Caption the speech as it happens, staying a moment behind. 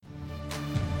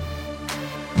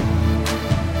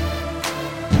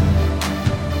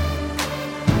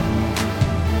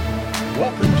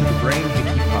Brain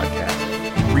Hickey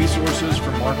Podcast, resources for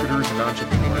marketers and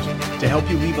entrepreneurs to help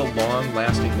you leave a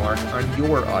long-lasting mark on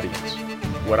your audience.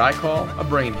 What I call a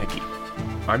Brain Hickey.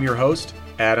 I'm your host,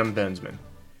 Adam Bensman.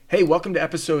 Hey, welcome to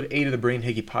episode 8 of the Brain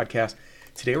Hickey Podcast.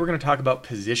 Today we're going to talk about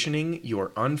positioning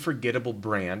your unforgettable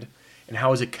brand and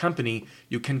how as a company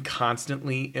you can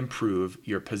constantly improve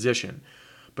your position.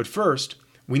 But first,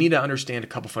 we need to understand a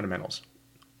couple fundamentals.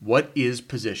 What is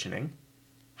positioning?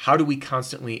 How do we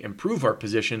constantly improve our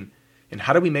position? And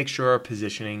how do we make sure our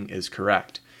positioning is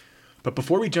correct? But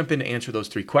before we jump in to answer those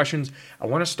 3 questions, I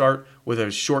want to start with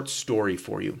a short story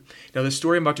for you. Now, the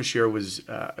story I'm about to share was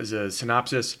a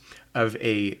synopsis of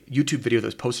a YouTube video that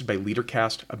was posted by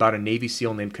LeaderCast about a Navy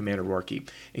SEAL named Commander Rourke.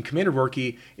 And Commander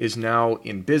Rourke is now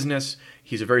in business.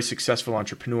 He's a very successful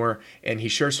entrepreneur, and he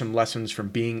shares some lessons from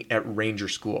being at Ranger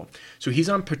School. So he's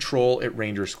on patrol at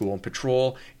Ranger School, and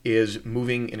patrol is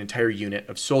moving an entire unit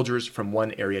of soldiers from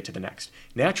one area to the next.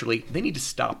 Naturally, they need to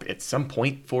stop at some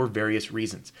point for various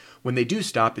reasons. When they do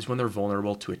stop is when they're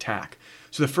vulnerable to attack.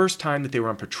 So the first time that they were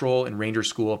on patrol in Ranger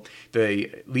School,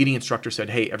 the leading instructor said,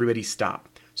 "Hey, everybody stop."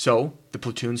 So the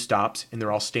platoon stops and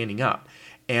they're all standing up.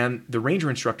 And the ranger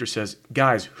instructor says,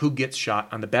 "Guys, who gets shot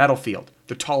on the battlefield?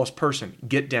 The tallest person.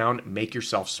 Get down, make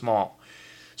yourself small."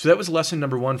 So that was lesson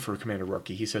number 1 for Commander Rourke.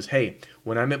 He says, hey,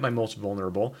 when I'm at my most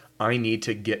vulnerable, I need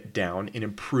to get down and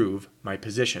improve my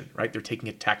position, right? They're taking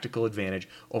a tactical advantage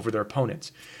over their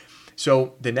opponents.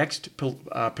 So the next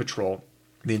patrol,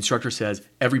 the instructor says,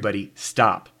 "Everybody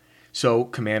stop." So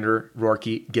Commander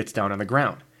Rourke gets down on the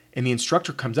ground. And the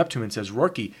instructor comes up to him and says,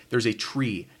 "Rourke, there's a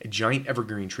tree, a giant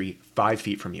evergreen tree, 5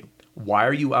 feet from you. Why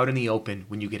are you out in the open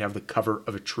when you could have the cover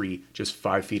of a tree just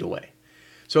 5 feet away?"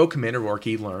 So Commander Rourke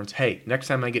learns, hey, next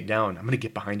time I get down, I'm going to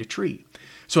get behind a tree.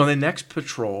 So on the next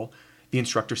patrol, the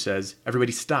instructor says,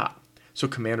 "Everybody stop." So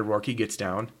Commander Rourke gets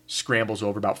down, scrambles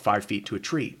over about 5 feet to a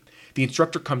tree. The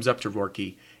instructor comes up to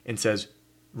Rourke and says,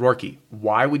 "Rourke,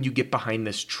 why would you get behind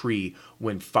this tree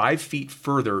when 5 feet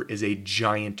further is a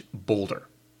giant boulder?"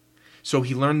 So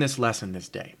he learned this lesson this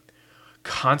day.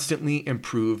 Constantly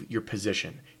improve your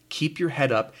position. Keep your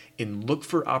head up and look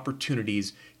for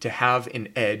opportunities to have an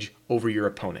edge over your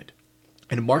opponent.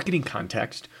 In a marketing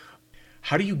context,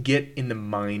 how do you get in the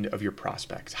mind of your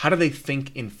prospects? How do they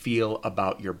think and feel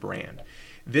about your brand?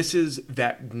 This is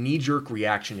that knee-jerk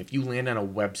reaction if you land on a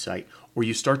website or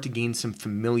you start to gain some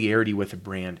familiarity with a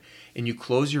brand and you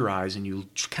close your eyes and you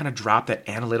kind of drop that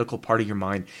analytical part of your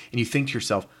mind and you think to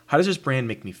yourself, how does this brand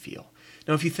make me feel?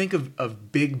 Now, if you think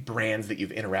of big brands that you've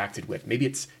interacted with, maybe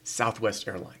it's Southwest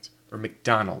Airlines or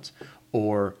McDonald's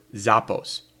or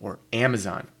Zappos or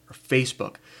Amazon or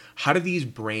Facebook. How do these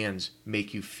brands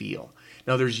make you feel?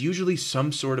 Now, there's usually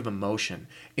some sort of emotion,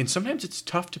 and sometimes it's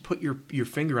tough to put your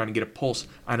finger on and get a pulse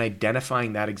on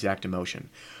identifying that exact emotion.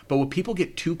 But what people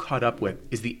get too caught up with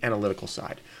is the analytical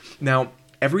side. Now,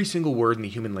 every single word in the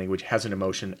human language has an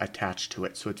emotion attached to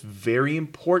it. So it's very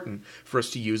important for us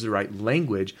to use the right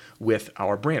language with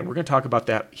our brand. We're going to talk about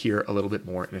that here a little bit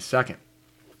more in a second.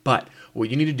 But what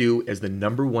you need to do as the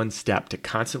number 1 step to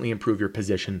constantly improve your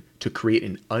position to create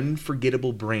an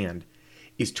unforgettable brand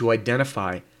is to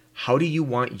identify how do you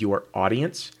want your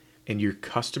audience and your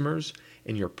customers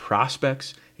and your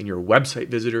prospects and your website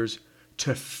visitors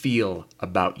to feel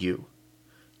about you.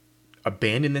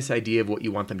 Abandon this idea of what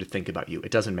you want them to think about you.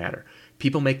 It doesn't matter.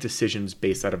 People make decisions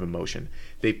based out of emotion.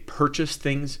 They purchase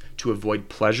things to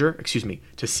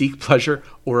to seek pleasure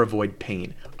or avoid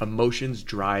pain. Emotions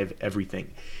drive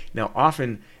everything. Now,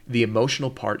 often the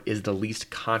emotional part is the least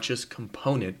conscious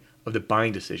component of the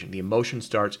buying decision. The emotion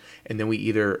starts, and then we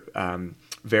either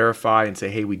verify and say,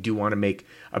 hey, we do want to make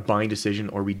a buying decision,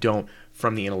 or we don't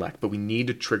from the intellect. But we need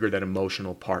to trigger that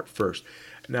emotional part first.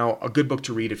 Now, a good book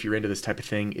to read if you're into this type of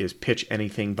thing is Pitch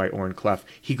Anything by Oren Clef.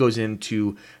 He goes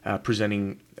into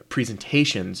presenting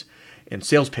presentations and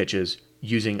sales pitches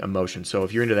using emotion. So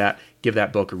if you're into that, give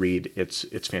that book a read.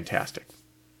 It's fantastic.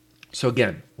 So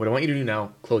again, what I want you to do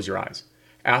now, close your eyes.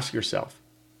 Ask yourself,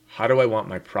 how do I want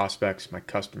my prospects, my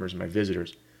customers, my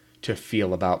visitors to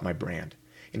feel about my brand?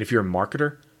 And if you're a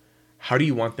marketer, how do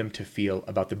you want them to feel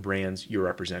about the brands you're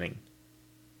representing?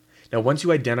 Now, once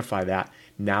you identify that,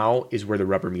 now is where the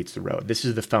rubber meets the road. This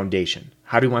is the foundation.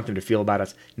 How do we want them to feel about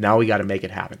us? Now we got to make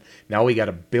it happen. Now we got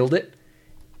to build it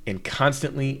and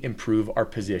constantly improve our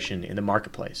position in the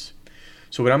marketplace.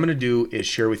 So what I'm going to do is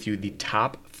share with you the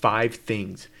top 5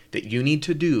 things that you need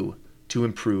to do to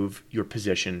improve your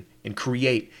position and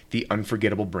create the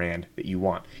unforgettable brand that you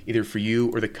want, either for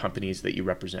you or the companies that you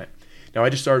represent. Now, I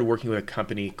just started working with a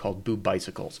company called Boo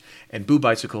Bicycles, and Boo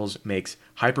Bicycles makes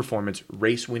high-performance,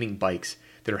 race-winning bikes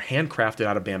that are handcrafted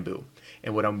out of bamboo.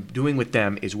 And what I'm doing with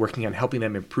them is working on helping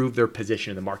them improve their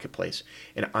position in the marketplace.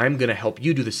 And I'm going to help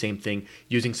you do the same thing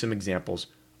using some examples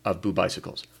of Boo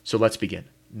Bicycles. So let's begin.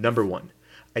 Number 1,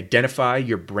 identify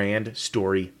your brand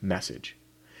story message.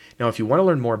 Now, if you want to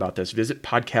learn more about this, visit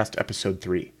podcast episode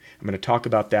 3. I'm going to talk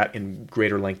about that in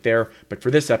greater length there, but for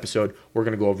this episode, we're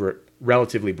going to go over it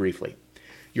relatively briefly.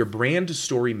 Your brand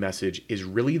story message is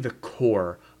really the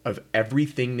core of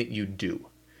everything that you do.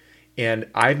 And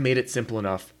I've made it simple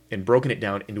enough and broken it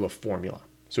down into a formula.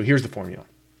 So here's the formula.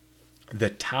 The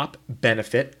top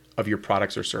benefit of your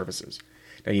products or services.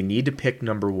 Now you need to pick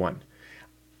number 1.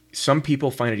 Some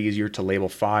people find it easier to label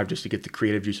 5 just to get the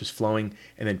creative juices flowing,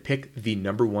 and then pick the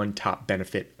number 1 top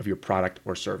benefit of your product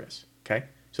or service. Okay?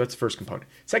 So that's the first component.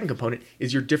 Second component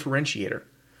is your differentiator,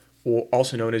 or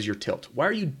also known as your tilt. Why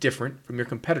are you different from your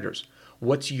competitors?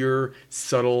 What's your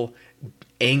subtle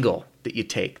angle that you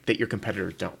take that your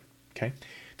competitors don't? Okay?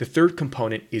 The third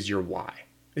component is your why.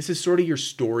 This is sort of your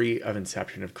story of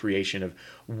inception, of creation, of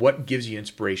what gives you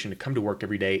inspiration to come to work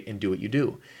every day and do what you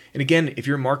do. And again, if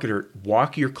you're a marketer,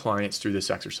 walk your clients through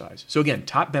this exercise. So again,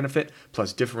 top benefit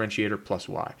plus differentiator plus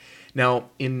why. Now,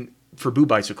 for Boo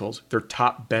Bicycles, their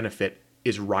top benefit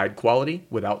is ride quality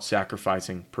without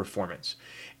sacrificing performance.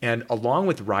 And along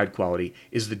with ride quality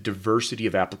is the diversity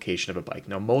of application of a bike.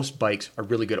 Now, most bikes are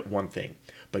really good at one thing,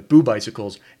 but Boo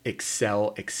Bicycles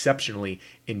excel exceptionally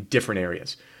in different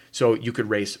areas. So you could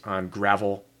race on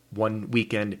gravel one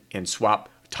weekend and swap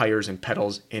tires and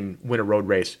pedals and win a road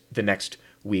race the next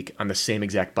week on the same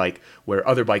exact bike, where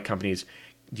other bike companies,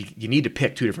 you need to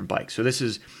pick 2 different bikes. So this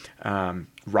is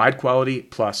ride quality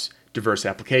plus diverse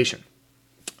application.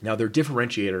 Now, their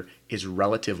differentiator is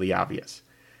relatively obvious.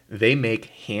 They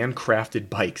make handcrafted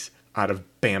bikes out of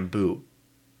bamboo.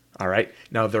 All right?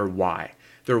 Now, their why.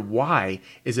 Their why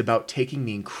is about taking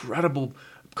the incredible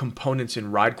components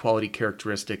and ride quality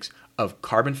characteristics of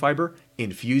carbon fiber,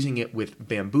 infusing it with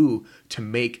bamboo to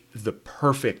make the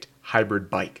perfect hybrid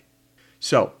bike.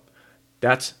 So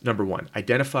that's number 1.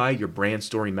 Identify your brand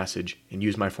story message and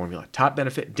use my formula. Top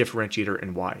benefit, differentiator,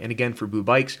 and why. And again, for Boo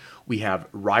Bikes, we have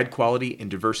ride quality and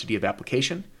diversity of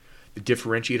application. The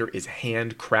differentiator is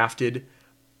handcrafted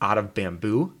out of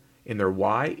bamboo. And their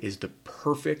why is the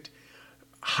perfect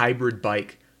hybrid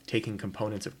bike taking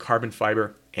components of carbon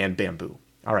fiber and bamboo.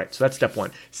 All right, so that's step 1.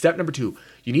 Step number 2,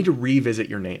 you need to revisit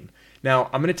your name. Now,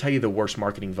 I'm going to tell you the worst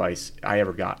marketing advice I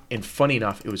ever got. And funny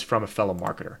enough, it was from a fellow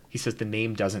marketer. He says the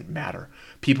name doesn't matter.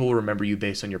 People will remember you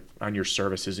based on your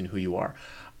services and who you are.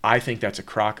 I think that's a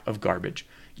crock of garbage.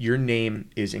 Your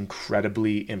name is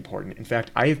incredibly important. In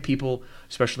fact, I have people,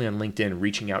 especially on LinkedIn,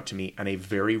 reaching out to me on a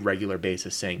very regular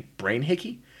basis saying, Brain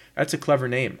Hickey? That's a clever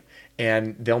name.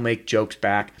 And they'll make jokes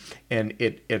back, and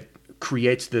it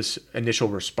creates this initial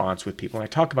response with people. And I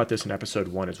talk about this in episode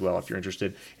 1 as well, if you're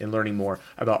interested in learning more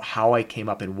about how I came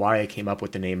up and why I came up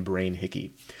with the name Brain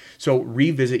Hickey. So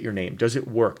revisit your name. Does it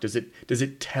work? Does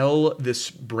it tell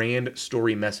this brand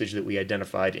story message that we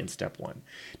identified in step 1?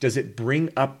 Does it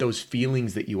bring up those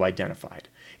feelings that you identified?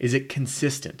 Is it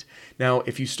consistent? Now,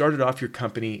 if you started off your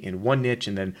company in one niche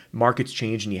and then markets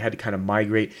changed and you had to kind of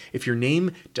migrate, if your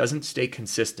name doesn't stay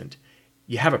consistent,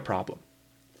 you have a problem.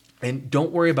 And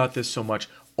don't worry about this so much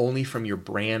only from your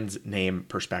brand's name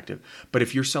perspective. But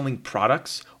if you're selling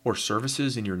products or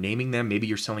services and you're naming them, maybe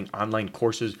you're selling online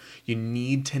courses, you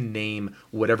need to name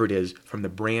whatever it is, from the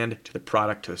brand to the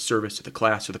product to the service to the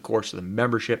class to the course to the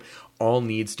membership, all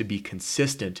needs to be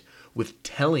consistent with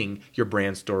telling your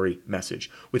brand story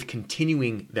message, with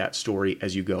continuing that story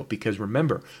as you go. Because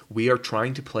remember, we are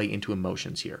trying to play into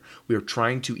emotions here. We are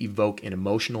trying to evoke an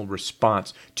emotional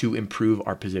response to improve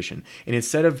our position. And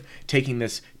instead of taking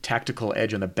this tactical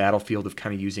edge on the battlefield of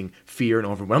kind of using fear and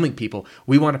overwhelming people,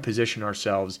 we want to position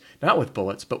ourselves not with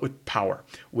bullets, but with power,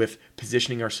 with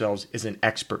positioning ourselves as an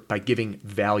expert by giving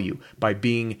value, by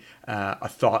being a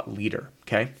thought leader,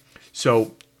 okay?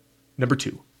 So, number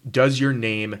 2, does your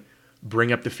name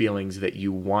bring up the feelings that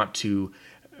you want to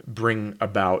bring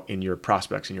about in your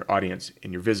prospects, in your audience,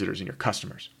 in your visitors, in your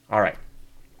customers? All right.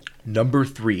 Number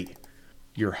 3,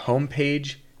 your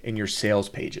homepage and your sales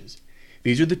pages.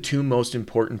 These are the 2 most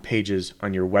important pages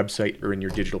on your website or in your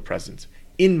digital presence,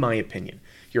 in my opinion.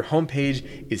 Your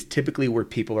homepage is typically where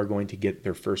people are going to get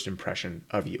their first impression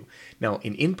of you. Now,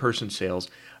 in in-person sales,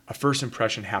 a first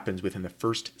impression happens within the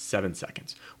first 7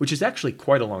 seconds, which is actually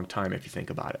quite a long time if you think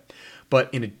about it.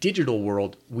 But in a digital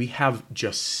world, we have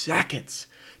just seconds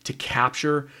to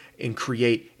capture and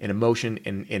create an emotion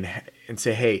and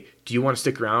say, hey, do you want to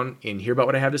stick around and hear about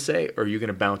what I have to say, or are you going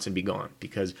to bounce and be gone?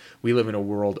 Because we live in a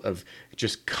world of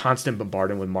just constant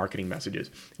bombardment with marketing messages.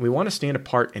 And we want to stand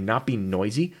apart and not be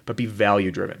noisy, but be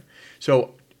value driven.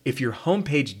 So if your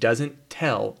homepage doesn't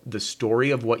tell the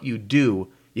story of what you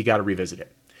do, you got to revisit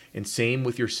it. And same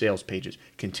with your sales pages.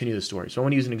 Continue the story. So I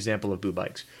want to use an example of Boo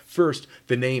Bikes. First,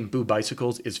 the name Boo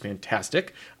Bicycles is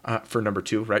fantastic for number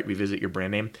 2, right? Revisit your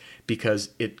brand name, because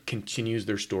it continues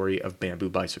their story of bamboo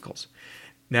bicycles.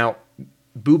 Now,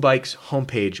 Boo Bikes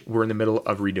homepage, we're in the middle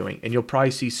of redoing, and you'll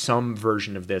probably see some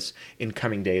version of this in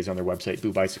coming days on their website,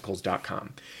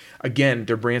 boobicycles.com. Again,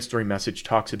 their brand story message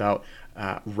talks about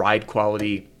ride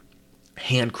quality,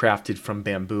 handcrafted from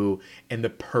bamboo, and the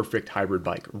perfect hybrid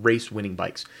bike, race-winning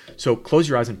bikes. So close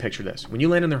your eyes and picture this. When you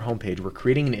land on their homepage, we're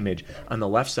creating an image on the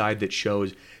left side that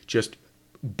shows just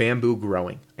bamboo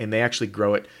growing, and they actually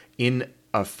grow it in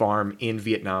a farm in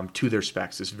Vietnam to their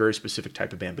specs, this very specific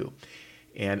type of bamboo.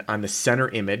 And on the center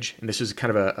image, and this is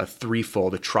kind of a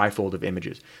threefold, a trifold of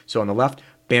images. So on the left,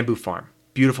 bamboo farm.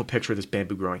 Beautiful picture of this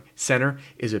bamboo growing. Center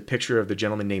is a picture of the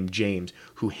gentleman named James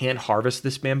who hand harvests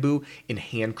this bamboo and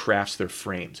handcrafts their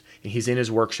frames. And he's in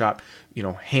his workshop,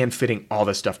 hand fitting all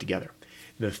this stuff together.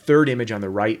 The third image on the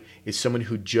right is someone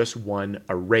who just won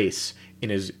a race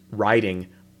and is riding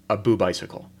a Boo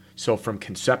bicycle. So from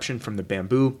conception, from the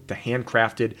bamboo, the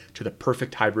handcrafted, to the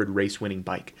perfect hybrid race-winning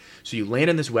bike. So you land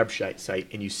on this website site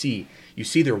and you see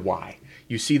their why.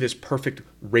 You see this perfect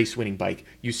race-winning bike.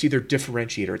 You see their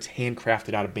differentiator. It's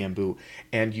handcrafted out of bamboo.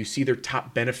 And you see their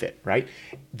top benefit, right?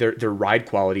 Their ride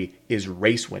quality is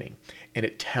race-winning. And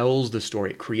it tells the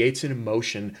story. It creates an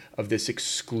emotion of this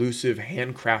exclusive,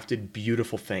 handcrafted,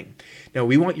 beautiful thing. Now,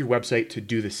 we want your website to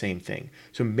do the same thing.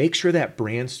 So make sure that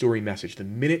brand story message, the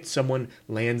minute someone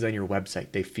lands on your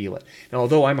website, they feel it. Now,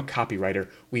 although I'm a copywriter,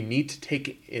 we need to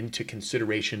take into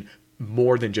consideration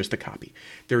more than just the copy.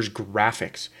 There's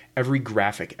graphics. Every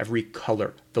graphic, every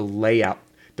color, the layout,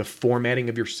 the formatting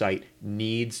of your site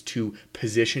needs to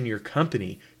position your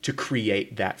company to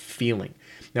create that feeling.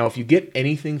 Now, if you get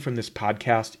anything from this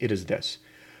podcast, it is this.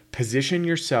 Position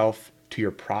yourself to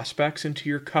your prospects and to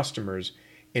your customers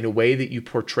in a way that you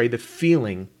portray the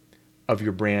feeling of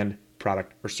your brand,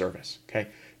 product, or service, okay?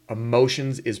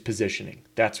 Emotions is positioning.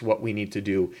 That's what we need to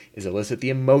do, is elicit the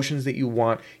emotions that you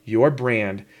want your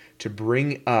brand to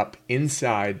bring up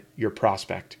inside your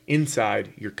prospect,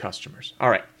 inside your customers. All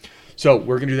right, so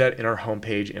we're going to do that in our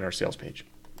homepage and our sales page.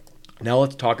 Now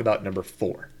let's talk about number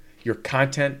 4, your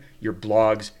content, your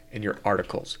blogs, and your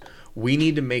articles. We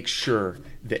need to make sure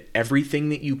that everything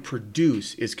that you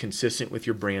produce is consistent with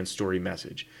your brand story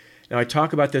message. Now, I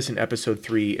talk about this in episode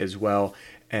 3 as well,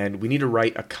 and we need to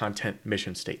write a content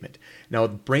mission statement. Now,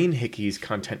 Brain Hickey's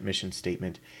content mission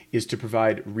statement is to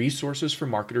provide resources for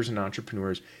marketers and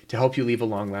entrepreneurs to help you leave a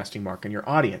long-lasting mark on your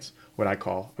audience, what I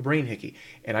call a Brain Hickey.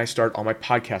 And I start all my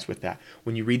podcasts with that.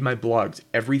 When you read my blogs,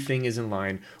 everything is in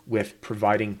line with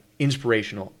providing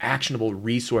inspirational, actionable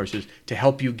resources to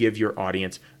help you give your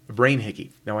audience a Brain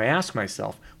Hickey. Now, I ask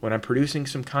myself, when I'm producing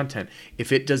some content,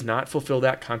 if it does not fulfill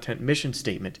that content mission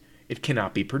statement, it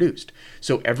cannot be produced.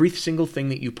 So every single thing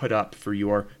that you put up for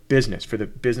your business, for the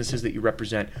businesses that you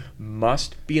represent,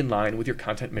 must be in line with your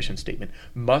content mission statement,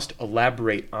 must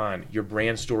elaborate on your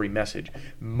brand story message,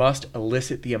 must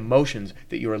elicit the emotions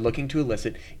that you are looking to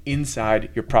elicit inside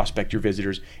your prospect, your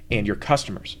visitors, and your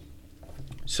customers.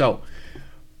 So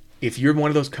if you're one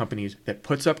of those companies that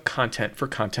puts up content for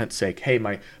content's sake, hey,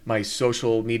 my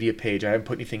social media page, I haven't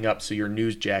put anything up, so you're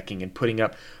newsjacking and putting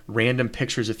up random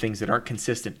pictures of things that aren't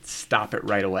consistent, stop it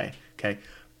right away, okay?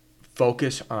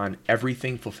 Focus on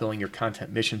everything fulfilling your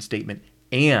content mission statement,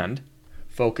 and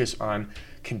focus on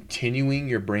continuing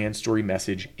your brand story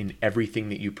message in everything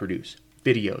that you produce.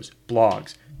 Videos,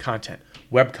 blogs, content,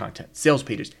 web content, sales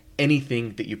pages,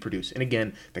 anything that you produce. And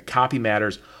again, the copy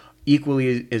matters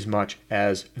equally as much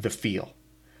as the feel,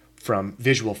 from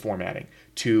visual formatting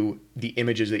to the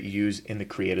images that you use and the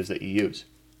creatives that you use.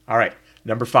 All right,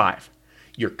 number 5,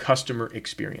 your customer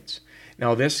experience.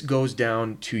 Now, this goes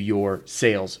down to your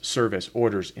sales, service,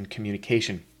 orders, and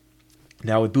communication.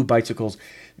 Now, with Boo Bicycles,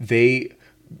 they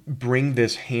bring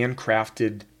this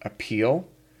handcrafted appeal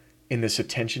and this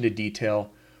attention to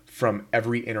detail from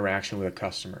every interaction with a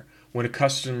customer. When a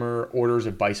customer orders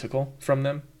a bicycle from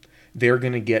them, they're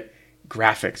going to get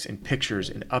graphics and pictures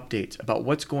and updates about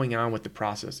what's going on with the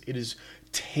process. It is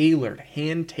tailored,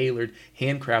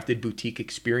 handcrafted boutique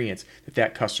experience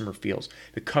that customer feels.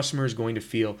 The customer is going to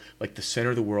feel like the center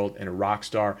of the world and a rock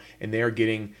star, and they are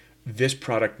getting this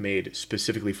product made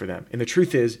specifically for them. And the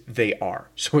truth is they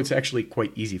are. So it's actually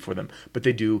quite easy for them, but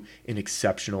they do an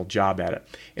exceptional job at it.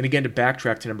 And again, to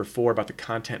backtrack to number 4 about the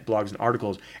content, blogs, and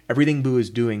articles, everything Boo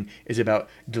is doing is about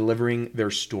delivering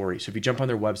their story. So if you jump on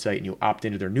their website and you opt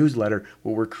into their newsletter,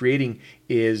 what we're creating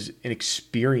is an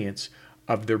experience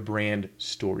of their brand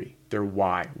story, their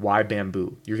why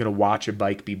Bamboo. You're going to watch a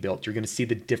bike be built. You're going to see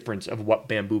the difference of what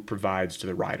Bamboo provides to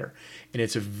the rider. And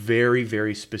it's a very,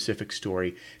 very specific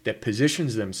story that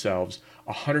positions themselves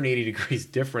 180 degrees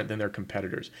different than their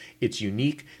competitors. It's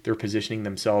unique. They're positioning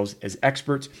themselves as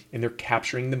experts, and they're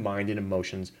capturing the mind and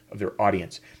emotions of their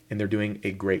audience. And they're doing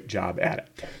a great job at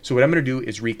it. So what I'm going to do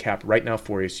is recap right now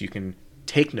for you so you can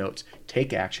take notes,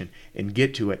 take action, and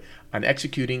get to it on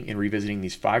executing and revisiting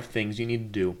these 5 things you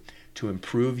need to do to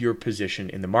improve your position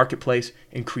in the marketplace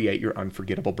and create your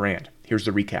unforgettable brand. Here's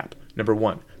the recap. Number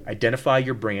 1, identify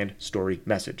your brand story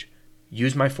message.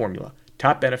 Use my formula,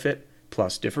 top benefit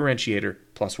plus differentiator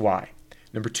plus why.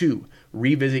 Number 2,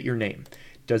 revisit your name.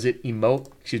 Does it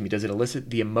elicit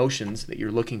the emotions that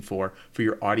you're looking for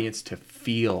your audience to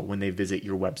feel when they visit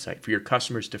your website, for your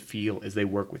customers to feel as they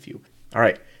work with you? All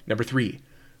right, number 3,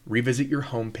 revisit your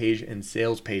homepage and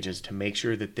sales pages to make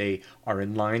sure that they are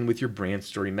in line with your brand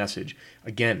story message.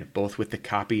 Again, both with the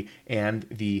copy and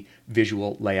the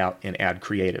visual layout and ad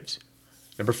creatives.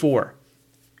 Number 4,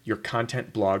 your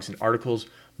content, blogs, and articles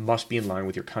must be in line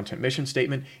with your content mission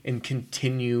statement and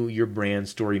continue your brand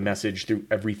story message through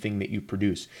everything that you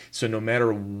produce. So no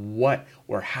matter what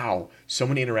or how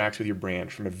someone interacts with your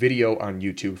brand, from a video on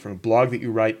YouTube, from a blog that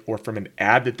you write, or from an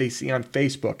ad that they see on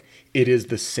Facebook, it is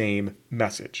the same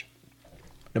message.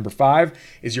 Number 5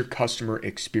 is your customer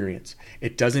experience.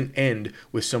 It doesn't end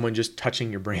with someone just touching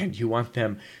your brand. You want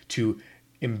them to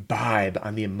imbibe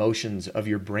on the emotions of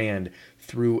your brand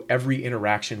through every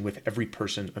interaction with every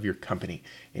person of your company.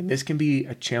 And this can be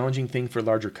a challenging thing for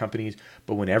larger companies,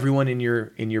 but when everyone in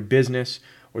your business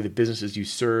or the businesses you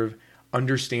serve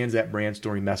understands that brand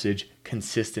story message,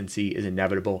 consistency is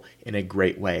inevitable in a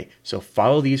great way. So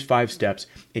follow these 5 steps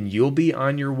and you'll be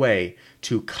on your way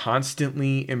to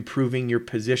constantly improving your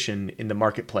position in the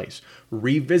marketplace.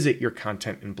 Revisit your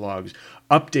content and blogs,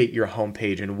 update your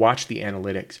homepage and watch the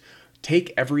analytics.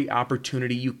 Take every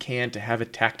opportunity you can to have a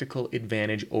tactical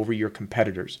advantage over your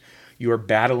competitors. You are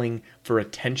battling for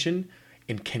attention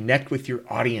and connect with your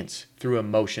audience through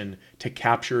emotion to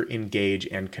capture, engage,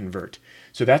 and convert.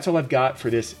 So that's all I've got for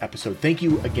this episode. Thank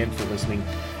you again for listening.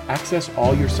 Access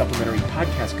all your supplementary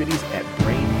podcast goodies at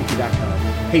brainhickey.com.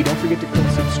 Hey, don't forget to click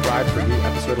subscribe for new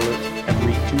episode alerts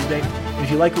every Tuesday. And if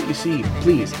you like what you see,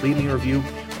 please leave me a review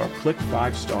or click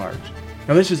 5 stars.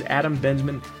 Now, this is Adam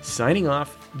Bensman signing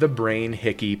off the Brain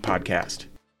Hickey Podcast.